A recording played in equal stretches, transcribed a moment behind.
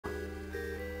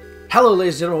Hello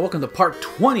ladies and gentlemen, welcome to part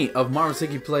 20 of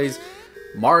Iggy Plays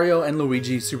Mario and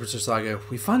Luigi Superstar Saga.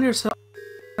 We find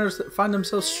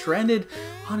themselves stranded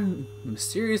on a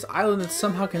mysterious island that's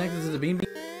somehow connected to the being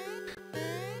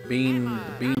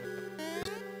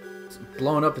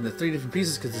blown up into 3 different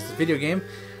pieces because it's a video game.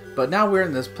 But now we're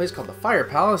in this place called the Fire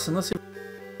Palace, and let's see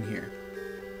what's in here.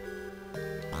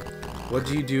 What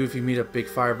do you do if you meet a big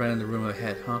firebrand in the room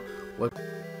ahead, huh? What do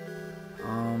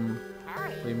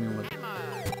you mean what?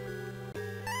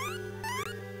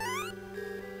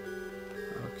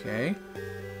 Okay.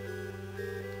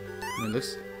 I mean,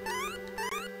 looks.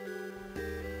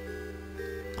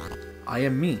 I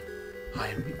am me. I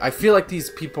am me. I feel like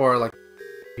these people are like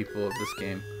people of this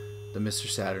game, the Mr.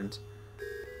 Saturns.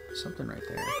 Something right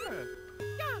there.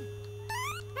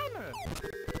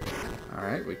 All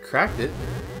right, we cracked it.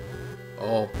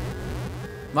 Oh,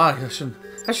 Mario, I shouldn't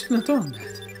have done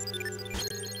that.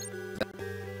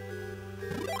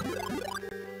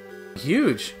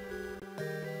 Huge.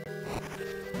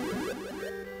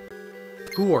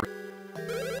 Who are you?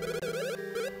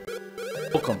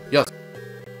 Welcome. Yes.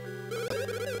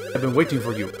 I've been waiting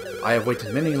for you. I have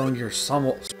waited many long years,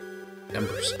 some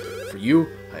embers. For you,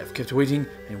 I have kept waiting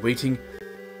and waiting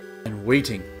and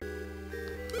waiting.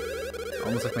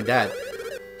 Almost like my dad.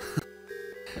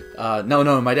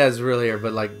 No, my dad's really here,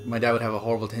 but like my dad would have a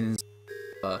horrible tendency,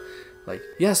 like,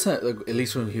 yeah, son, at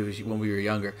least when we were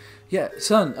younger. Yeah,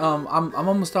 son, I'm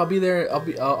almost. I'll be there.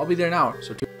 I'll be there in an hour.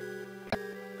 So.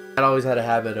 I always had a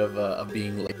habit of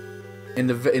being late, in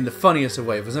the funniest of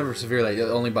ways. It was never severe late,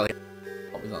 only by like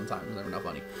always on time. It was never not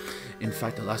funny. In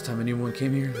fact, the last time anyone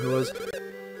came here, it was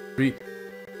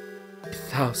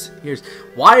 3,000 years.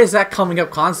 Why is that coming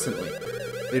up constantly?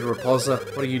 Lady Repulsa,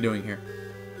 what are you doing here?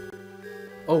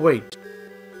 Oh wait.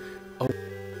 Oh,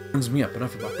 burns me up.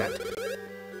 Enough about that.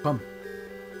 Come.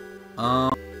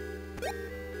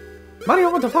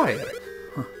 Mario, what the fire?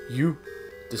 Huh, you,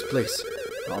 this place.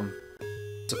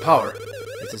 It's a power.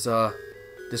 It is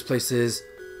this place is.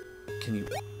 Can you?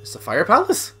 It's the Fire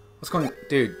Palace. What's going on,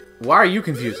 dude? Why are you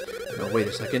confused? No, wait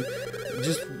a second.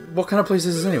 Just what kind of place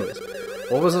is this, anyways?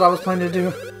 What was it I was planning to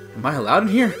do? Am I allowed in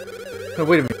here? No,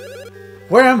 wait a minute.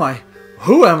 Where am I?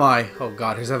 Who am I? Oh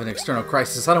God, he's having an external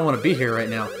crisis. I don't want to be here right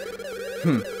now.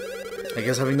 I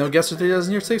guess having no guests for 3,000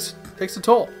 years takes a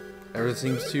toll.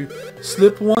 Everything seems to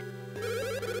slip one.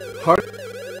 Hard.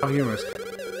 How humorous.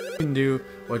 You can do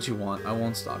what you want. I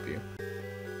won't stop you.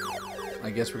 I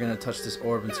guess we're gonna touch this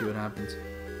orb and see what happens.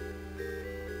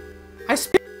 I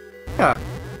speak. Yeah.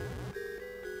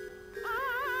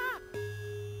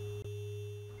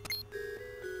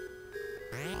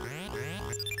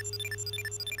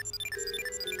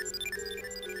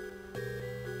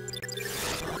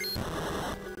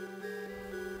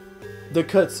 The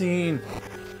cutscene.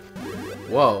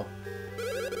 Whoa.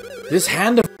 This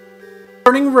hand of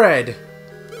burning red.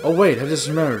 Oh wait, I just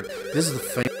remembered. This is the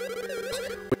famous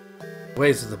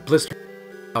ways of the blister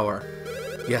power.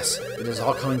 Yes, it is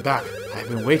all coming back. I have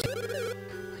been waiting.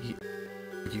 You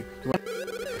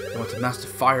want to master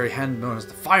fiery hand known as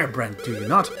the firebrand, do you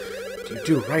not? Do you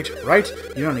do right?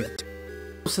 You don't need to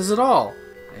says it all.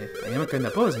 I am kind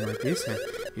of posing like this.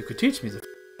 You could teach me the.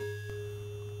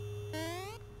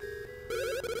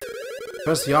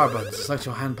 Press the R button to select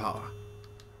your hand power.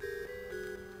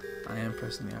 I am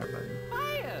pressing the R button.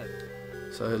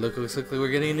 So it looks like we're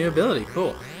getting a new ability.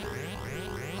 Cool.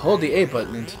 Hold the A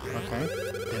button. Okay.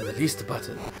 Then release the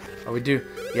button. Are we do?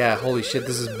 Yeah. Holy shit!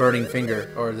 This is burning finger,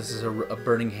 or this is a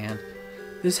burning hand.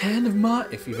 This hand of mine.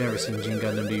 If you've never seen Gene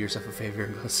Gundam, do yourself a favor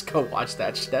and go watch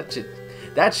that.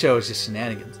 That show is just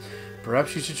shenanigans.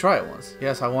 Perhaps you should try it once.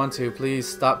 Yes, I want to. Please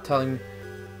stop telling me.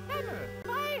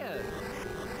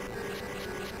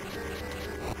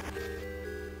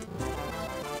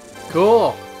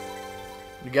 Cool.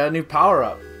 We got a new power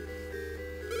up.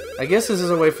 I guess this is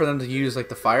a way for them to use like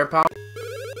the fire power,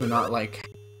 but not like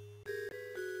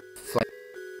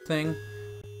flame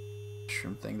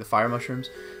mushroom thing, the fire mushrooms.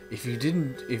 If you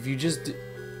just do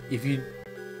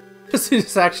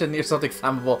this action near something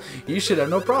flammable, you should have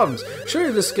no problems.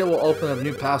 Surely this skill will open up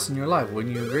new paths in your life.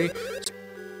 Wouldn't you agree?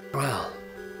 Well,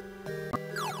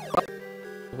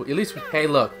 at least hey,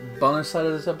 look. Bonus side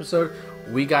of this episode,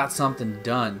 we got something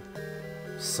done.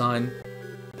 Son.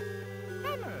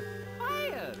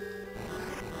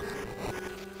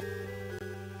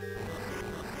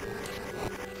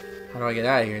 How do I get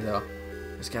out of here, though?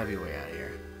 There's gotta be a way out of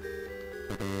here.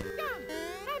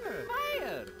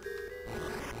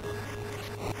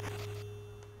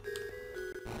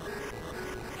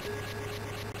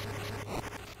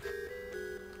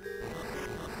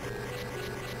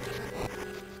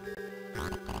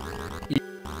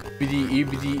 EBD,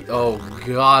 EBD. Oh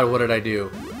god, what did I do?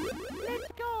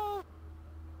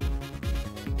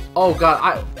 Oh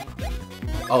god,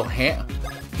 oh, hand.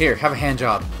 Here, have a hand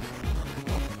job.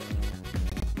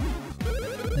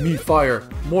 Me fire.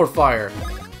 More fire.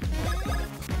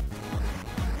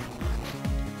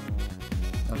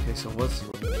 Okay, so what's...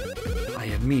 I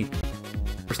have me.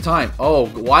 First time. Oh,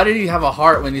 why did he have a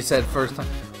heart when he said first time?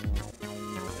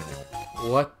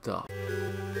 What the...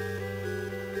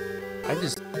 I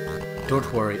just...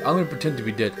 Don't worry. I'm gonna pretend to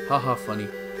be dead. Haha, funny.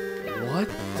 What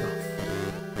the...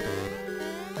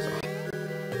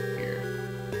 Here.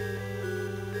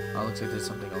 Oh, looks like there's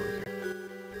something over here.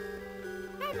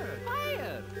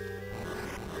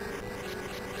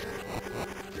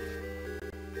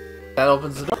 That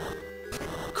opens the door.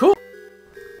 Cool.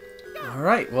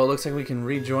 Alright, well, it looks like we can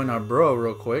rejoin our bro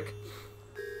real quick.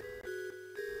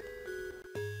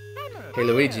 Hey,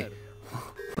 Luigi.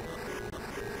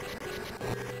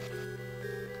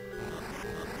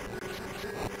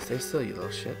 Stay still, you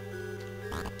little shit.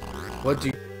 What do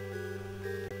you...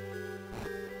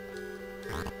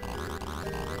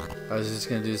 I was just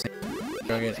gonna do this.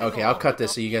 Okay, I'll cut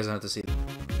this so you guys don't have to see it.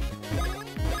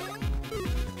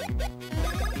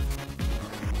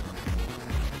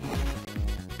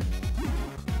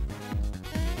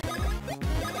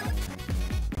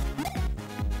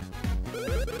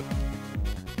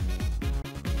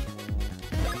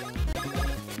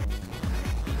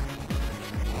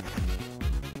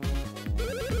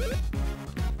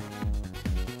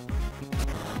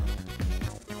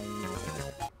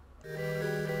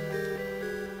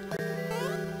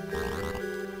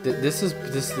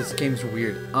 This game's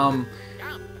weird.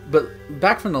 But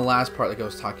back from the last part, like I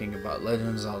was talking about, Legend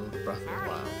of Zelda: The Breath of the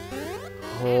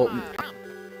Wild.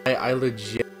 I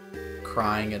legit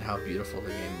crying at how beautiful the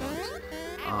game looks.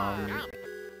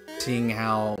 Seeing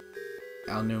how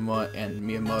Aonuma and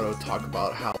Miyamoto talk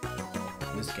about how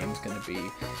this game's gonna be,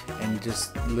 and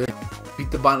just beat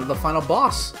the final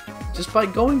boss just by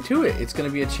going to it. It's gonna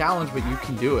be a challenge, but you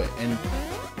can do it. And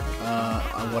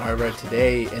on what I read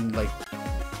today, and like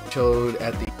showed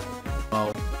at the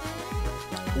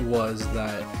was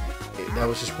that that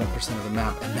was just 1% of the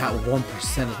map, and that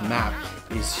 1% of the map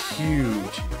is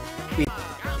huge.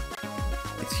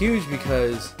 It's huge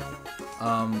because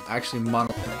actually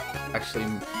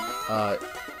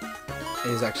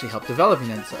is actually helped developing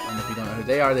it. And if you don't know who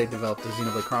they are, they developed the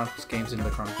Xenoblade Chronicles games,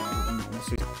 Xenoblade Chronicles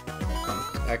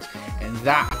X, and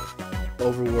that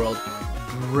overworld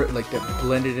like that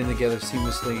blended in together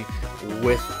seamlessly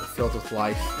filled with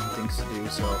life and things to do.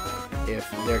 So if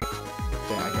they're,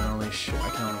 then I can only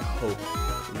hope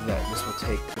that this will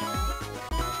take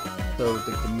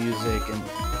the music and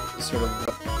sort of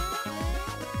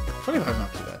 25 is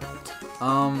not too bad.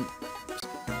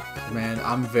 Man,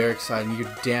 I'm very excited.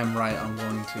 You're damn right. I'm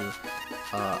going to.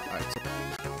 Alright,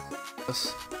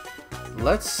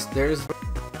 so there's the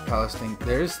palace thing.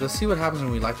 Let's see what happens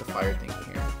when we light the fire thing here.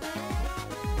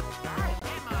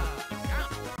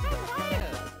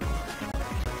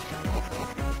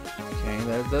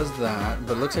 That does that,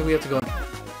 but it looks like we have to go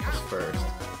first.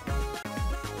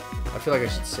 I feel like I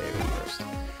should save it first.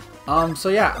 So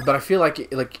yeah, but I feel like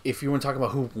if you want to talk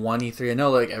about who won E3, I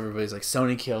know like everybody's like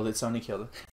Sony killed it,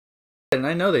 and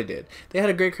I know they did. They had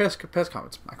a great press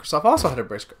conference. Microsoft also had a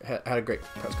great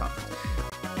press conference.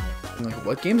 And, like,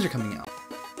 what games are coming out?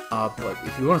 But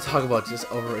if you want to talk about just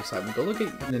overexcitement, go look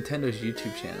at Nintendo's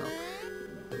YouTube channel.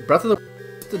 Breath of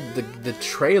the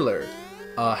trailer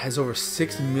has over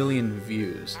 6 million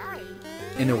views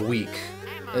in a week.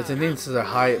 I think this is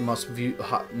the most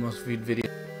viewed video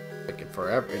like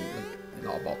forever in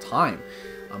all time.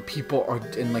 People are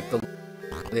in like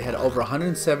they had over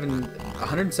 170. I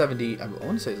want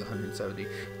to say it's 170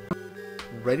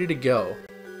 ready to go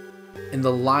in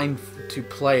the line to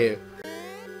play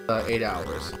 8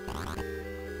 hours.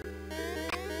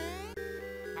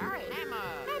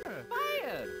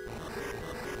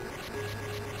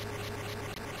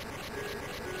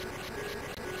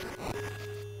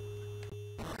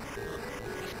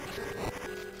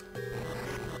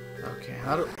 Okay,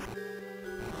 how do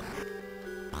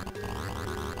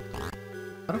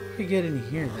we get in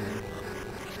here then?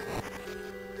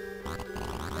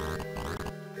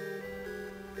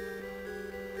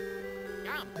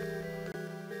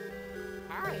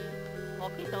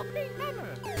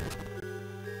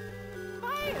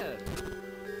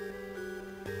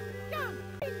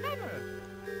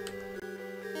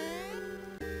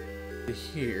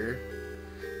 Here,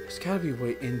 there's gotta be a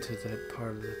way into that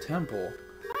part of the temple.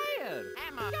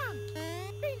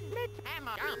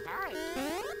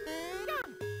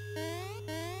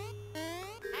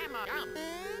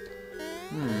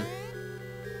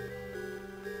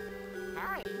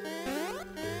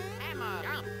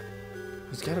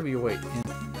 There's gotta be a way in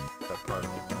that part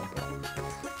of the mobile.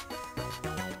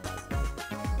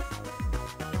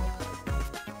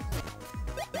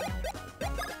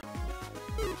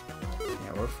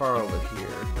 Yeah, we're far over here.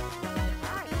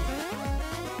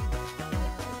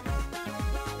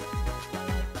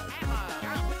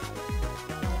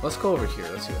 Let's go over here.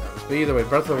 Let's see what happens. But either way,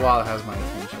 Breath of the Wild has my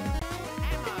attention.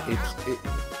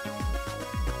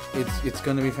 It's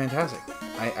going to be fantastic.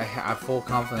 I have full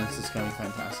confidence it's going to be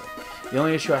fantastic. The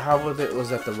only issue I have with it was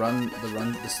that the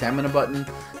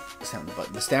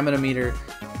stamina meter,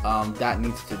 that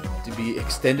needs to be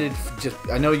extended. Just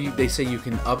I know they say you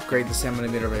can upgrade the stamina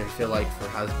meter, but I feel like for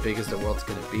as big as the world's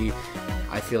going to be,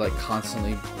 I feel like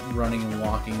constantly running and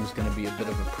walking is going to be a bit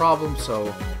of a problem.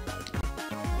 So.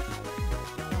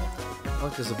 Oh,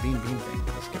 look, there's a beam thing.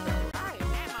 Let's get that.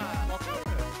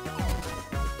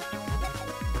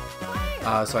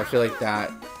 So I feel like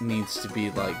that needs to be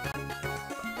like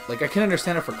I can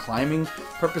understand it for climbing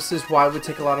purposes. Why it would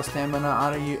take a lot of stamina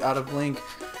out of Link.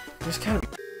 There's gotta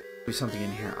be something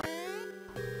in here.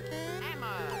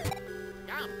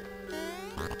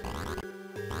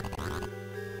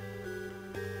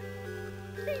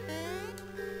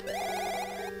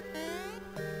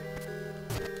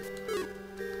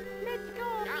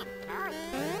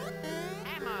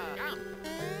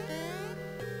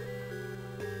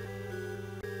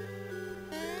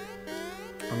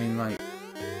 I mean, like,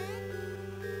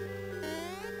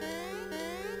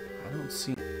 I don't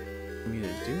see me to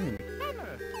do anything.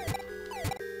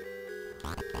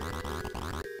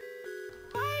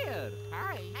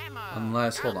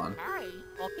 Unless, hold on.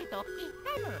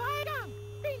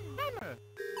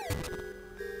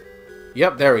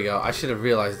 Yep, there we go. I should have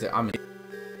realized that I'm in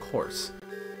course.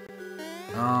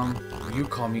 You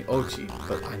call me Ochi,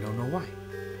 but I don't know why.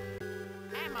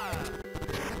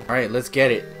 Alright, let's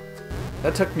get it.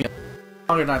 That took me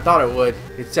longer than I thought it would.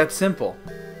 It's that simple.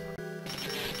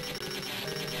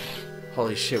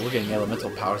 Holy shit, we're getting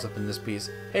elemental powers up in this piece.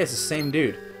 Hey, it's the same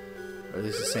dude. Or at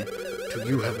least the same. Till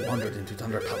you have wandered into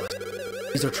Thunder Palace.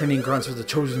 These are training grounds for the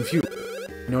chosen few.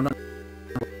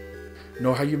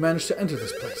 Know how you managed to enter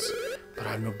this place. But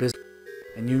I have no business.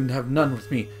 And you have none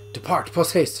with me. Depart,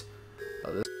 post haste.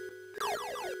 Oh, this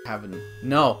having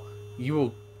no. You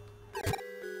will.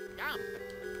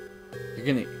 You're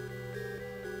gonna.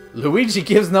 Luigi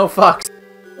gives no fucks.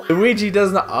 Luigi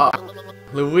does not. Oh.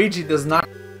 Luigi does not.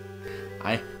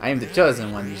 I am the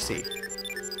chosen one, you see.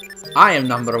 I am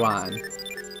number one.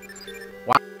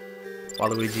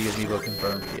 Waluigi amiibo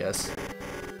confirmed, yes.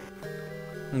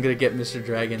 I'm gonna get Mr.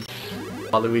 Dragon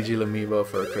Waluigi amiibo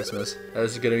for Christmas. That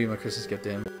is gonna be my Christmas gift to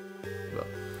him.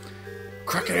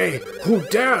 Crackety! Who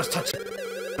dares touch it?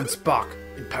 And Spock,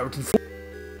 imperative fool.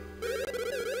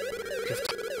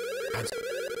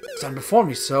 Stand before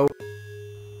me, so.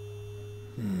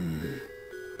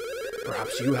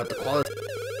 Perhaps you have the quality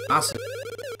master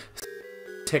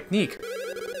technique.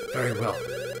 Very well.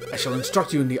 I shall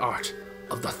instruct you in the art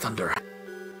of the thunder.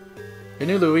 I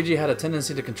knew Luigi had a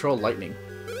tendency to control lightning.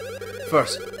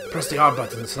 First, press the R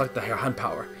button and select the hand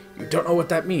power. You don't know what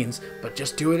that means, but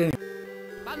just do it anyway.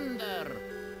 Thunder.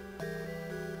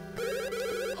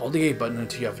 Hold the A button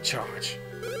until you have a charge.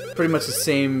 Pretty much the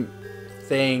same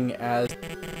thing as.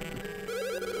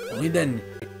 Only then,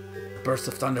 burst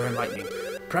of thunder and lightning.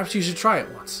 Perhaps you should try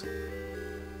it once.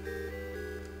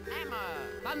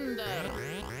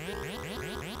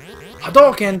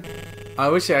 Hadouken! I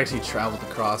wish I actually traveled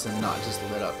across and not just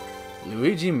lit up.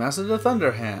 Luigi mastered the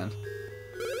Thunder Hand.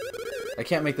 I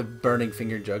can't make the burning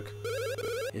finger joke.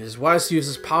 It is wise to use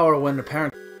this power when an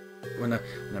apparent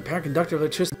conductor of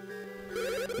electricity.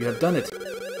 You have done it.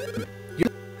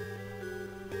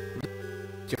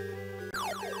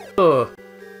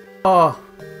 Oh.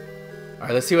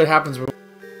 Alright, let's see what happens when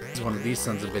one of these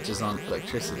sons of bitches on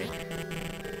electricity.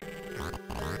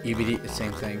 EBD, the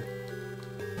same thing.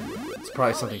 It's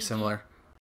probably something similar.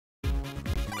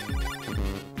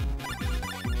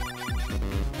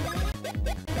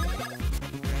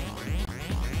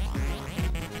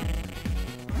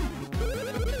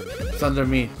 Thunder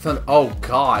me. Thunder. Oh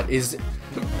God,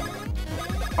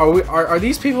 are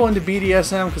these people into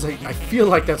BDSM? Because I feel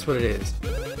like that's what it is.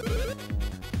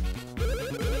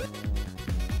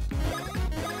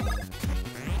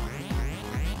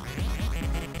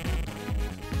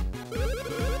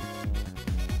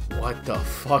 What the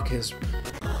fuck is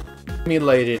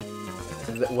emulated?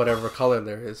 Whatever color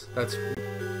there is. That's.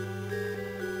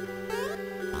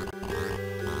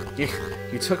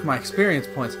 You took my experience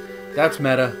points. That's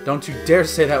meta. Don't you dare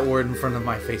say that word in front of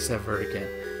my face ever again.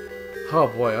 Oh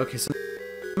boy. Okay, so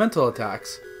mental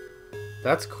attacks.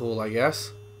 That's cool, I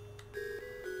guess.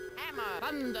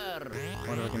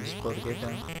 wonder if I can just blow the gate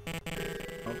down.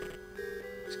 Nope.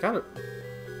 It's got it.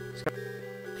 It's got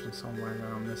it somewhere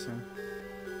that I'm missing.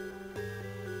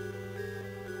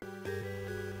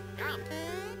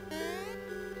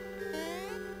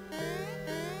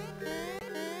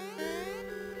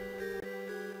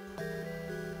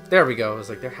 There we go. I was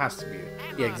like, there has to be.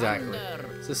 Yeah, exactly.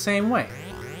 It's the same way.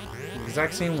 The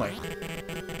exact same way.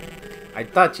 I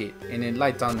touch it, and it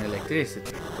lights on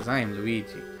electricity, because I am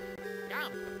Luigi.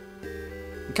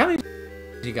 Kind of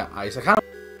you got ice. I kind of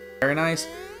very nice.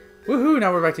 Woohoo!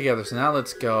 Now we're back together. So now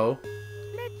let's go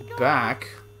back.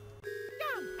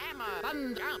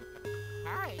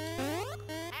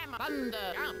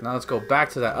 Now let's go back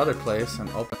to that other place and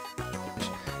open.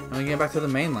 And we get back to the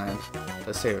mainland.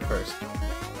 Let's save it first.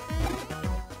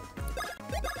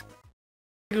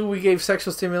 We gave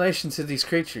sexual stimulation to these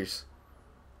creatures.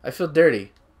 I feel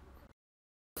dirty.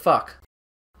 Fuck.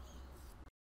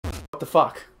 What the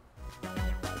fuck?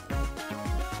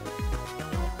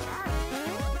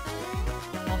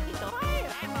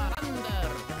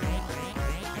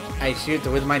 I shoot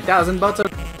with my 1,000 bolts of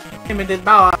limited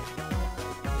power.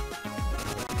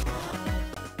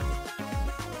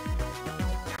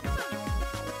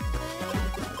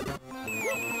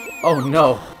 Oh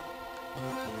no.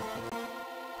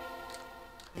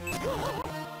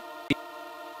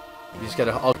 You just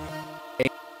gotta.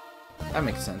 That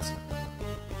makes sense.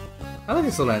 I like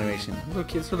this little animation.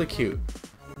 Look, it's really cute.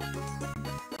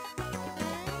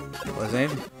 Was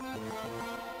anything?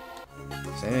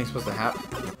 Is anything supposed to happen?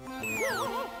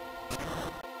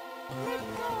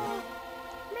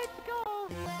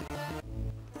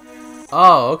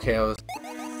 Oh, okay. I was.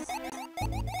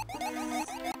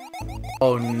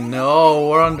 Oh no,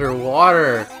 we're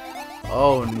underwater.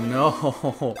 Oh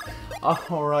no.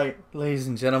 Alright, ladies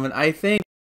and gentlemen, I think,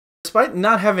 despite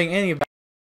not having any,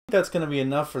 that's going to be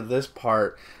enough for this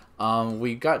part.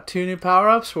 We got 2 new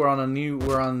power-ups. We're on the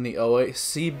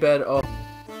seabed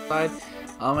side.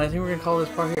 I think we're going to call this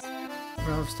part here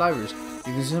divers.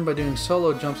 You can swim by doing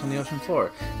solo jumps on the ocean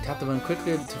floor. Tap the button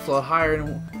quickly to float higher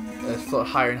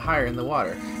and higher in the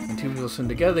water. When 2 people swim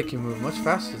together, they can move much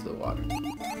faster than the water.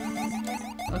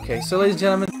 Okay, so ladies and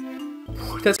gentlemen,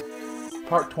 that's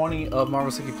part 20 of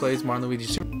Marvelous Iggy Plays Mario & Luigi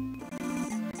Super.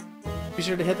 Be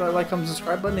sure to hit that like, comment, and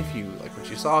subscribe button if you like what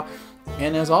you saw.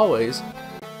 And as always,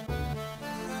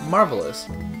 marvelous.